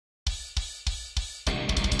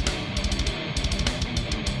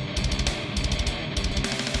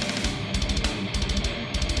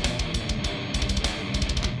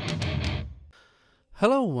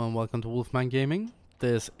Hello and welcome to Wolfman Gaming.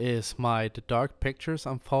 This is my The Dark Pictures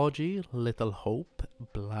Anthology Little Hope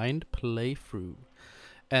blind playthrough.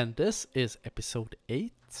 And this is episode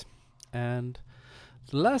 8. And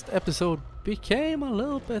the last episode became a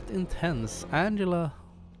little bit intense. Angela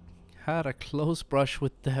had a close brush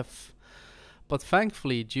with death. But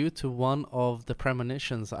thankfully, due to one of the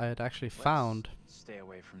premonitions I had actually found, stay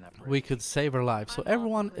away from that we could save her life. So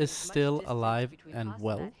everyone is still alive and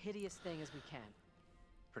well. That hideous thing as we can.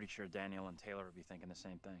 Pretty sure Daniel and Taylor would be thinking the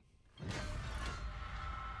same thing.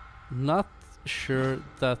 Not sure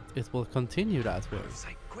that it will continue that way.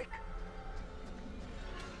 Sight, quick!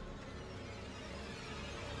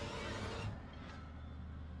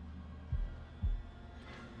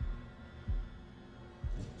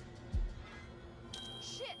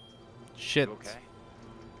 Shit. You okay?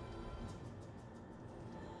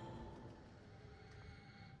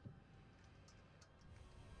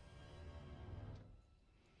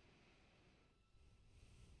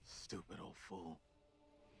 Stupid old fool.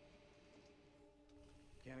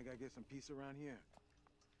 Can't I get some peace around here?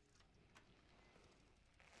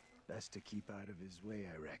 Best to keep out of his way,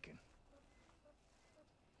 I reckon.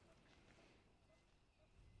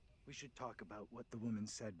 We should talk about what the woman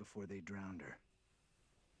said before they drowned her.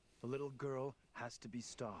 The little girl has to be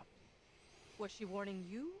stopped. Was she warning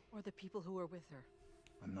you or the people who were with her?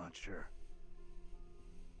 I'm not sure.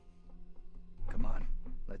 Come on,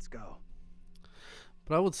 let's go.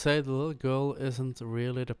 But I would say the little girl isn't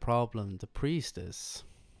really the problem. The priest is.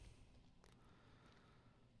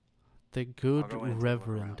 The good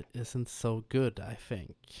reverend isn't so good, I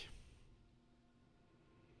think.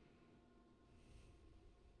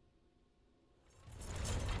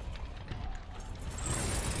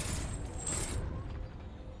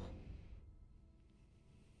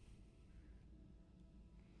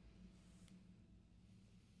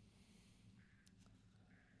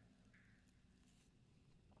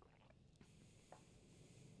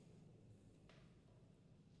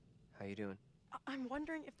 How you doing? I'm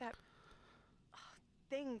wondering if that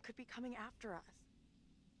thing could be coming after us.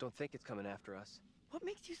 Don't think it's coming after us. What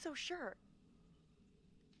makes you so sure?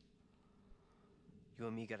 You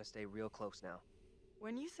and me gotta stay real close now.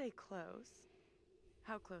 When you say close,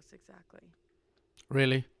 how close exactly?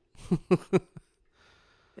 Really?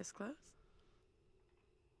 This close?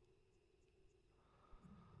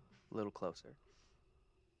 A little closer.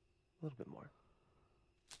 A little bit more.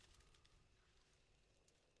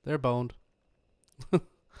 They're boned.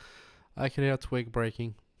 I can hear a twig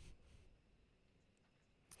breaking.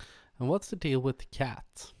 And what's the deal with the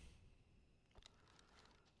cat?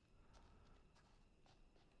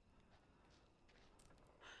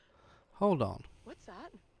 Hold on. What's that?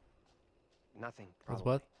 Nothing. That's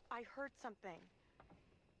Probably. what? I heard something.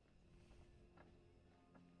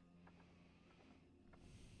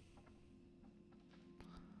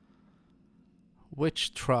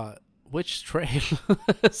 Which trail?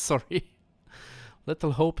 Sorry.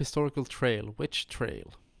 Little Hope Historical Trail. Which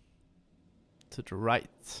trail? To the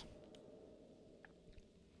right.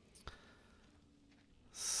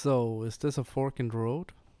 So, is this a fork in the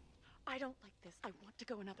road? I don't like this. I want to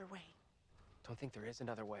go another way. Don't think there is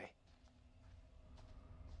another way.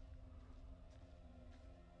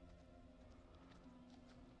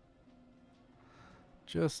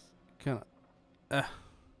 Just kinda...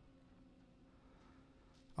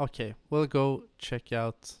 Okay, we'll go check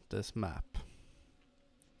out this map.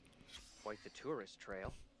 Quite the tourist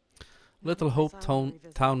trail. Little Hope Guess I'll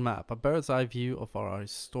revisit. town map. A bird's eye view of our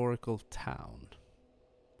historical town.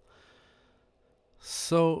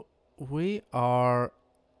 So, we are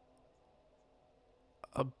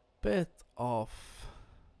a bit off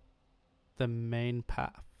the main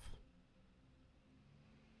path.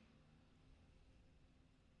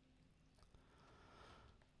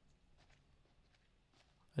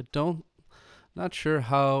 Not sure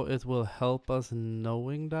how it will help us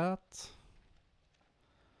knowing that.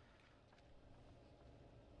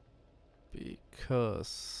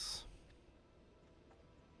 Because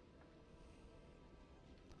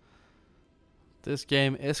this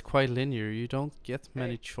game is quite linear. You don't get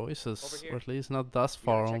many Hey, choices, over here. or at least not thus You gotta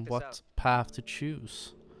far, check on this what out. path to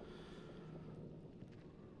choose.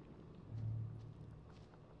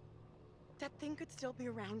 That thing could still be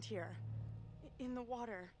around here. In the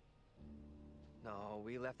water. No,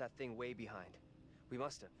 we left that thing way behind. We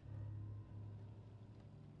must have.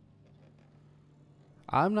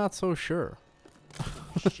 I'm not so sure.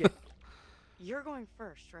 Shit. You're going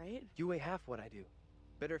first, right? You weigh half what I do.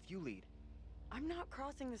 Better if you lead. I'm not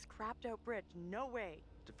crossing this crapped out bridge. No way.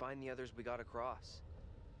 To find the others we gotta cross.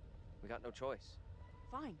 We got no choice.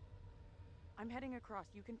 Fine. I'm heading across.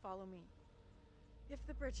 You can follow me. If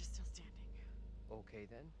the bridge is still standing. Okay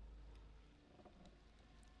then.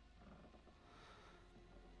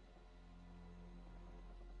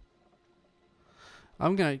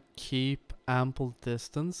 I'm gonna keep ample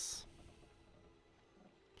distance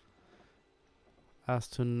as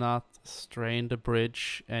to not strain the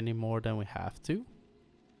bridge any more than we have to.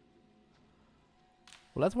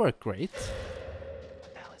 Well, that worked great.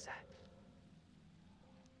 What the hell is that?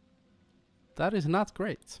 That is not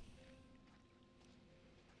great.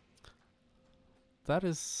 That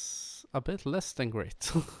is a bit less than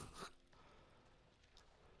great.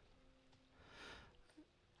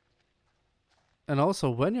 And also,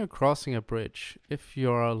 when you're crossing a bridge, if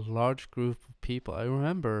you're a large group of people, I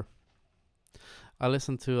remember I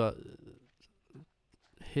listened to a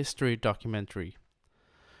history documentary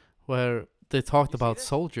where they talked about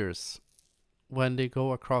soldiers when they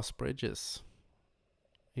go across bridges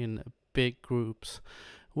in big groups.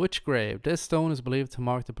 Which grave? This stone is believed to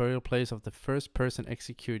mark the burial place of the first person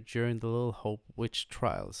executed during the Little Hope witch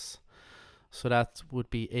trials. So that would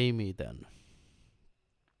be Amy then.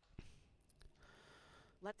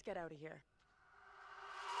 Let's get out of here.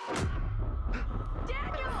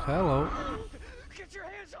 Hello. Get your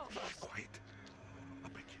hands off us! Quiet. I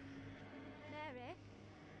beg you. Mary?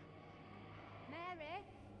 Mary?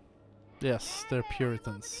 Yes, they're Mary,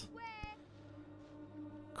 Puritans. come over this way.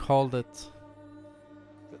 Called it.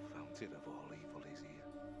 The fountain of all evil is here.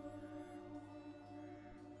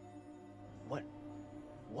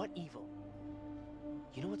 What evil?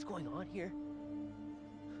 You know what's going on here?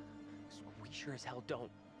 We sure as hell don't.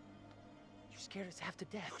 You scared us half to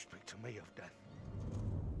death. You speak to me of death.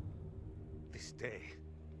 This day,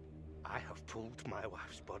 I have pulled my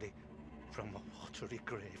wife's body from a watery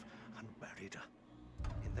grave and buried her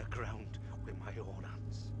in the ground with my own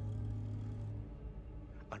hands.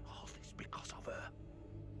 And all this because of her.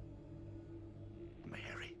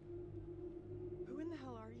 Mary. Who in the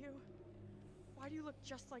hell are you? Why do you look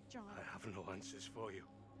just like John? I have no answers for you.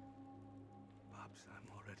 Perhaps I'm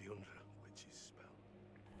already under a witch's spell.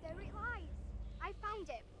 There it lies. I found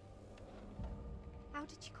it. How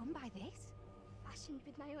did you come by this? Fashioned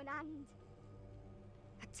with my own hand.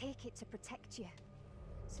 I take it to protect you.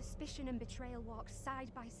 Suspicion and betrayal walk side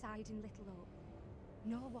by side in Little Hope.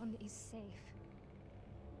 No one is safe.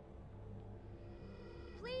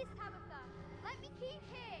 Please, Tabitha, let me keep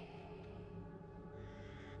here.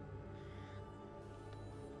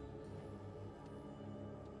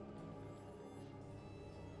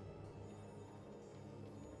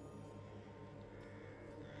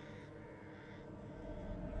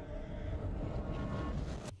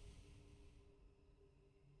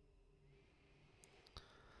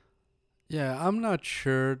 Yeah, I'm not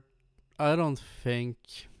sure. I don't think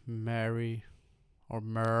Mary or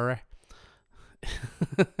Murray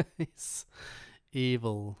is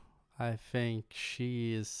evil. I think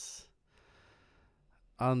she is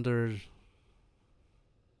under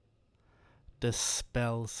the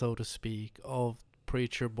spell, so to speak, of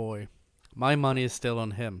Preacher Boy. My money is still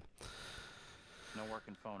on him. No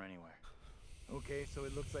working phone anywhere. Okay, so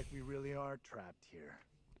it looks like we really are trapped here.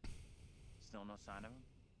 Still no sign of him?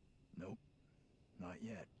 Nope, not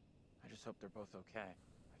yet. I just hope they're both okay.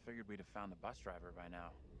 I figured we'd have found the bus driver by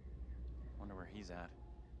now. Wonder where he's at.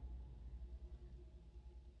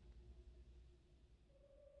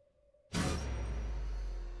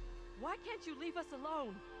 Why can't you leave us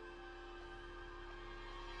alone?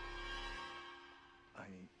 I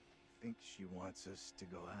think she wants us to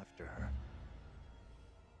go after her.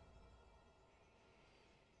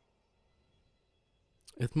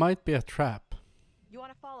 It might be a trap. You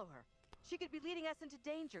want to follow her? She could be leading us into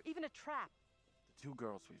danger, even a trap. The two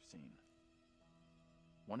girls we've seen.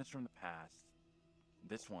 One is from the past.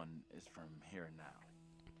 This one is from here and now.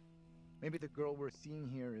 Maybe the girl we're seeing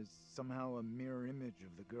here is somehow a mirror image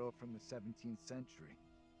of the girl from the 17th century.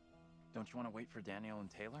 Don't you want to wait for Daniel and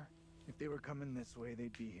Taylor? If they were coming this way,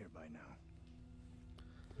 they'd be here by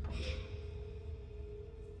now.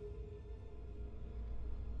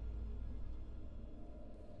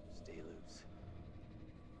 Stay loose.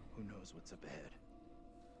 Who knows what's up ahead?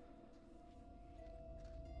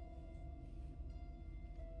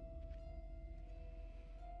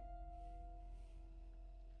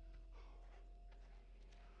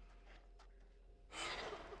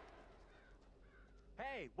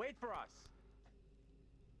 Hey, wait for us!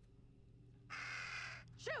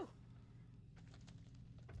 Shoo!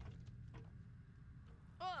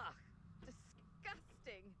 Ugh,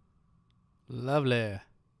 disgusting. Lovely.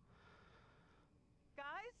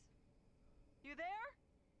 Guys, you there?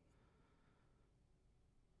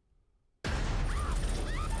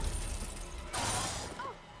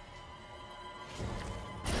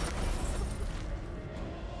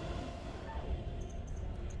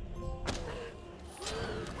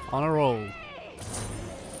 On a roll.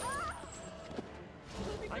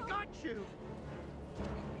 I got you!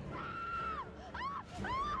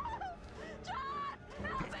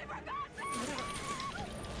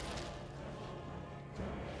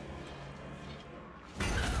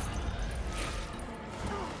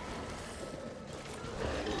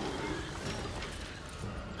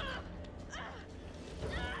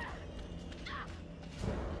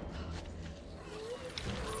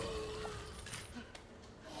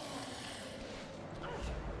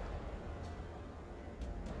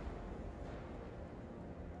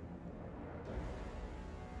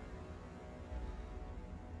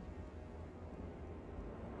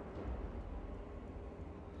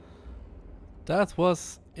 That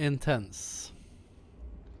was intense.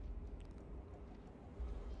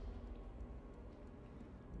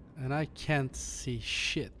 And I can't see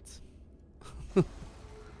shit. It's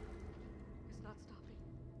not stopping.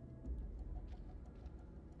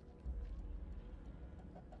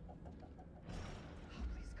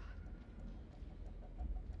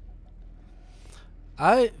 Oh, please,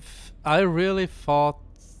 God. I really thought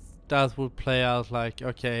that would play out like,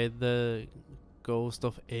 okay, the ghost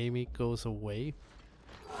of Amy goes away.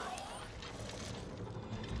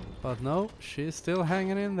 But no, she's still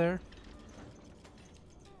hanging in there.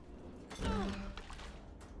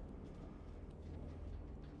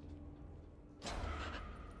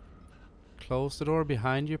 Close the door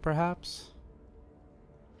behind you, perhaps?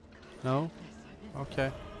 No?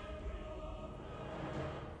 Okay.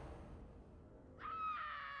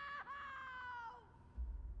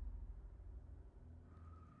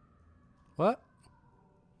 What?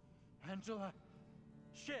 Angela!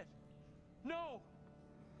 Shit! No!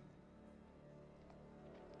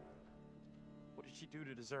 What did she do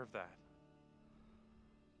to deserve that?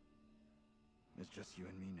 It's just you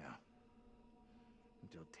and me now.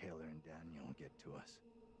 Until Taylor and Daniel get to us.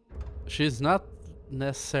 She's not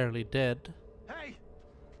necessarily dead. Hey!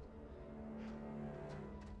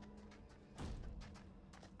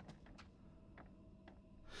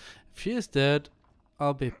 If she is dead,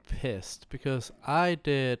 I'll be pissed because I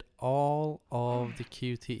did all of the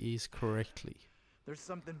QTEs correctly. There's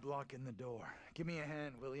something blocking the door. Give me a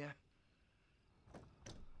hand, will ya?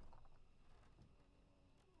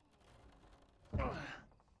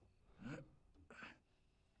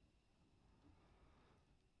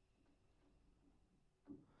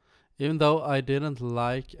 Even though I didn't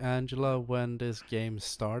like Angela when this game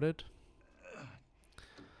started,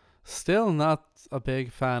 still not a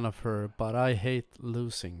big fan of her, but I hate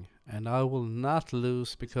losing. And I will not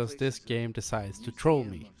lose because this game decides to troll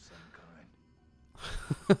me.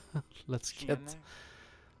 Let's get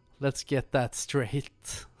that straight.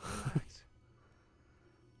 Relax.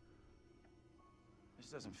 This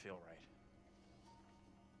doesn't feel right.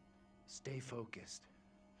 Stay focused.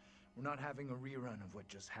 We're not having a rerun of what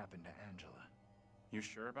just happened to Angela. You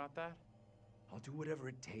sure about that? I'll do whatever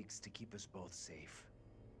it takes to keep us both safe.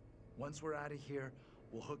 Once we're out of here,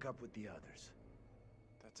 we'll hook up with the others.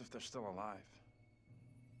 That's if they're still alive.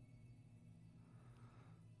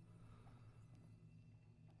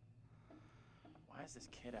 Why is this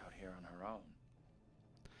kid out here on her own?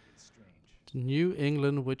 It's strange. The New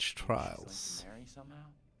England Witch She's Trials. linked to Mary somehow?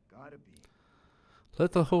 Gotta be.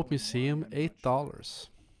 Little Hope Museum, $8.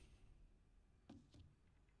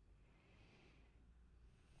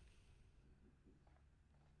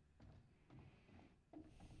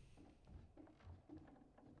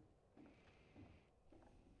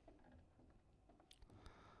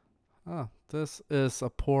 Ah, this is a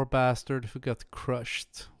poor bastard who got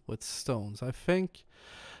crushed with stones. I think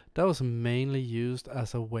that was mainly used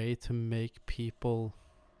as a way to make people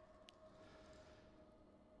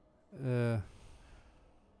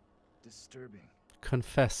Disturbing.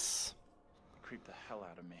 confess It creeped the hell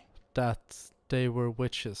out of me. that they were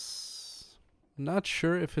witches. Not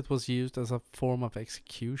sure if it was used as a form of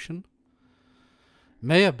execution.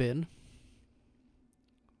 May have been.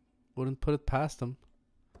 Wouldn't put it past them.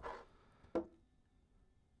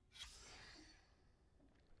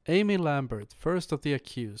 Amy Lambert, first of the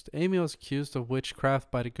accused. Amy was accused of witchcraft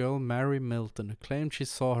by the girl Mary Milton, who claimed she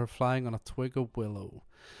saw her flying on a twig of willow.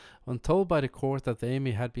 When told by the court that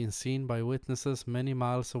Amy had been seen by witnesses many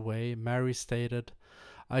miles away, Mary stated,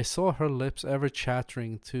 "I saw her lips ever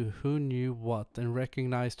chattering to who knew what and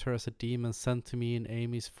recognized her as a demon sent to me in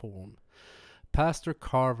Amy's form." Pastor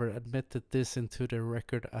Carver admitted this into the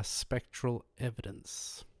record as spectral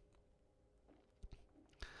evidence.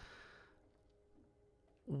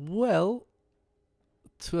 Well,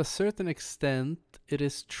 to a certain extent, it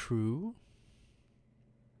is true.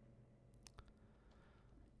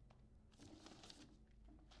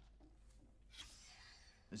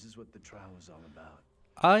 This is what the trial was all about.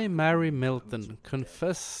 I, Mary Milton,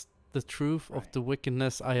 confess the truth of Right. the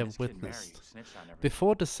wickedness I And have this kid Mary witnessed. snitched on everyone.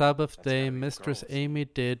 Before the Sabbath That's day, gotta be the Mistress girls. Amy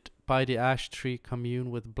did by the ash tree commune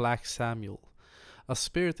with Black Samuel, a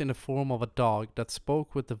spirit in the form of a dog that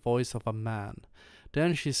spoke with the voice of a man.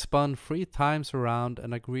 Then she spun 3 times around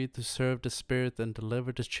and agreed to serve the spirit and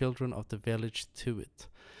deliver the children of the village to it.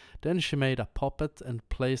 Then she made a puppet and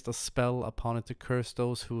placed a spell upon it to curse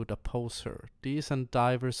those who would oppose her. These and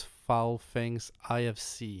divers foul things I have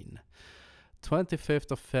seen.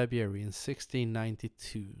 25th of February in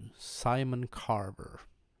 1692. Simon Carver.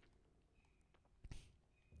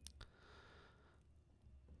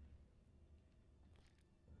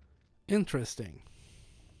 Interesting.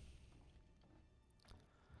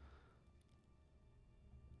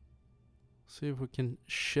 See if we can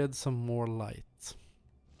shed some more light.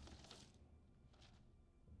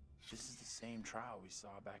 This is the same trial we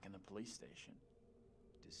saw back in the police station.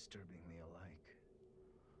 Disturbingly alike.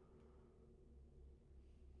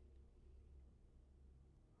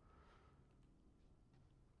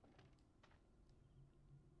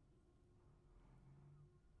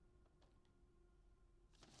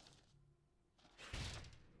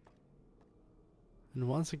 And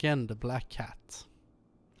once again, the black cat.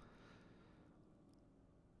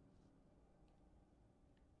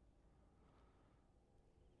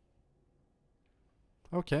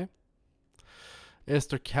 Okay. Is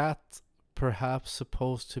the cat perhaps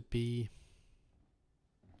supposed to be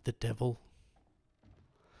the devil?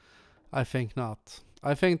 I think not.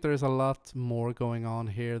 I think there's a lot more going on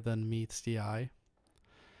here than meets the eye.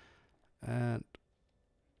 And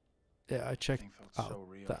yeah, I checked Thing felt out so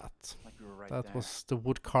real. that. Like we were right That there. was the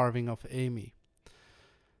wood carving of Amy.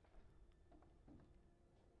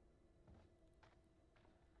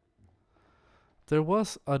 There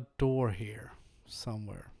was a door here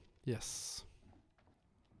somewhere. Yes.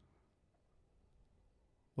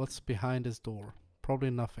 What's behind this door? Probably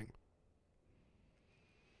nothing.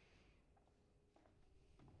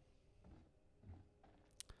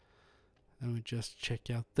 And we just check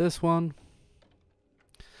out this one.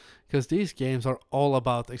 Because these games are all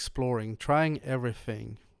about exploring, trying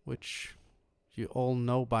everything, which you all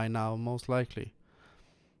know by now, most likely.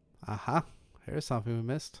 Aha, here's something we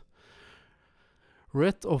missed.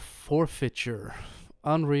 Writ of forfeiture.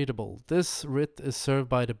 Unreadable. This writ is served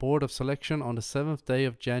by the Board of Selection on the 7th day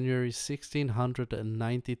of January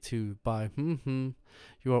 1692 by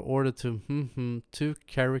you are ordered to 2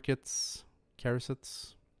 caricets,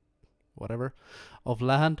 whatever, of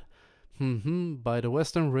land by the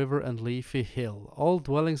western river and leafy hill. All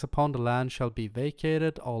dwellings upon the land shall be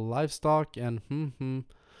vacated, all livestock and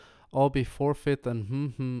all be forfeit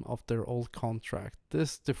and of their old contract.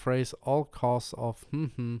 This defrays all costs of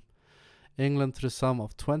England to the sum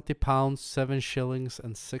of £20, 7 shillings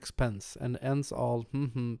and 6 pence, and ends all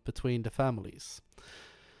between the families.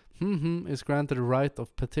 Is granted the right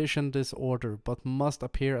of petition this order, but must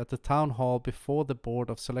appear at the town hall before the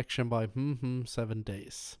Board of Selection by 7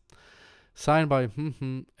 days. Signed by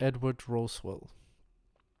Edward Roswell.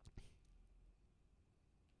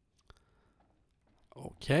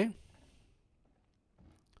 Okay.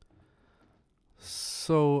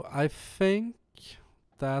 So I think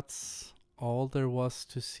that's all there was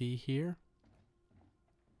to see here.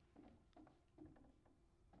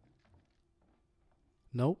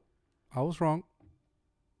 Nope, I was wrong.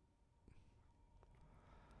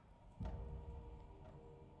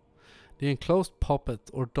 The enclosed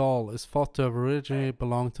puppet or doll is thought to have originally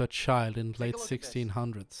belonged to a child in the late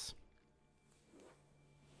 1600s.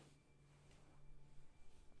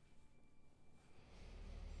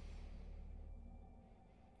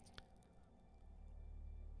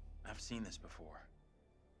 I've seen this before.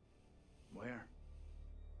 Where?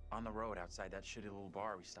 On the road outside that shitty little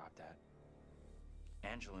bar we stopped at.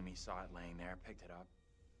 Angela and me saw it laying there, picked it up.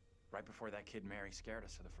 Right before that kid Mary scared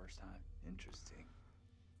us for the first time. Interesting.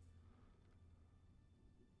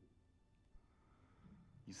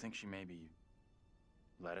 You think she maybe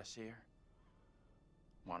let us here?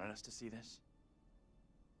 Wanted us to see this?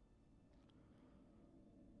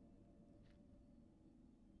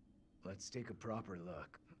 Let's take a proper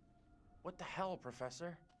look. What the hell,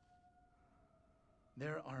 Professor?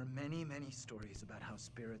 There are many, many stories about how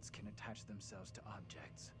spirits can attach themselves to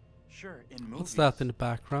objects. Sure, in movies. What's that in the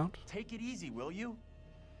background? Take it easy, will you?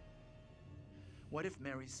 What if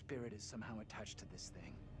Mary's spirit is somehow attached to this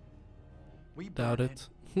thing? We Doubt burn it.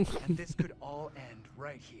 and this could all end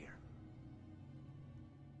right here.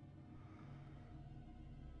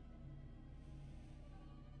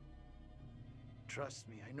 Trust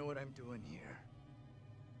me, I know what I'm doing here.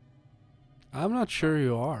 I'm not sure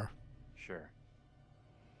you are. Sure.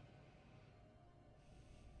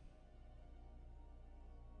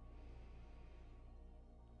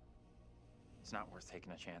 It's not worth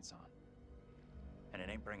taking a chance on. And it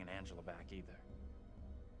ain't bringing Angela back either.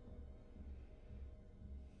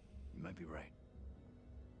 You might be right.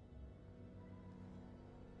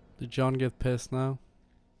 Did John get pissed now?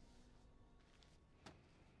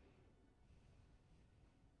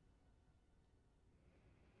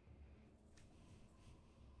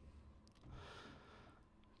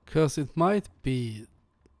 Because it might be...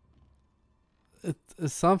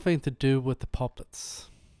 It's something to do with the puppets.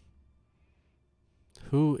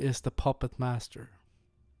 Who is the puppet master?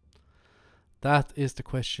 That is the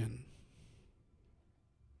question.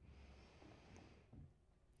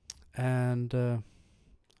 And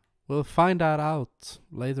we'll find that out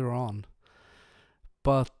later on.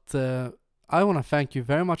 But I want to thank you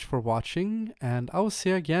very much for watching, and I will see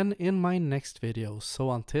you again in my next video.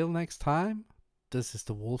 So until next time, this is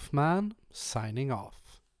the Wolfman signing off.